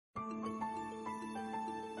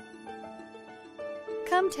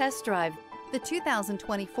Come test drive the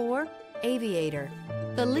 2024 Aviator.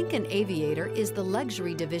 The Lincoln Aviator is the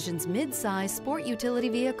luxury division's mid-size sport utility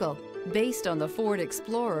vehicle. Based on the Ford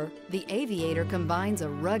Explorer, the Aviator combines a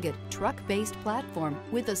rugged, truck-based platform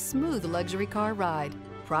with a smooth luxury car ride.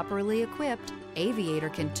 Properly equipped, Aviator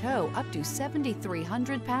can tow up to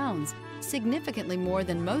 7,300 pounds, significantly more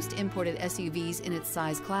than most imported SUVs in its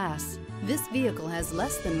size class. This vehicle has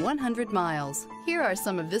less than 100 miles. Here are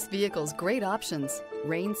some of this vehicle's great options: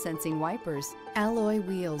 rain-sensing wipers, alloy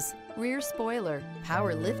wheels, rear spoiler,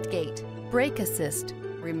 power liftgate, brake assist,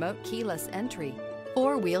 remote keyless entry,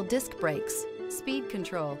 four-wheel disc brakes, speed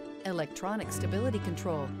control, electronic stability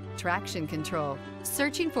control, traction control.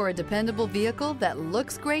 Searching for a dependable vehicle that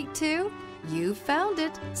looks great too? You found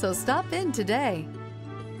it, so stop in today.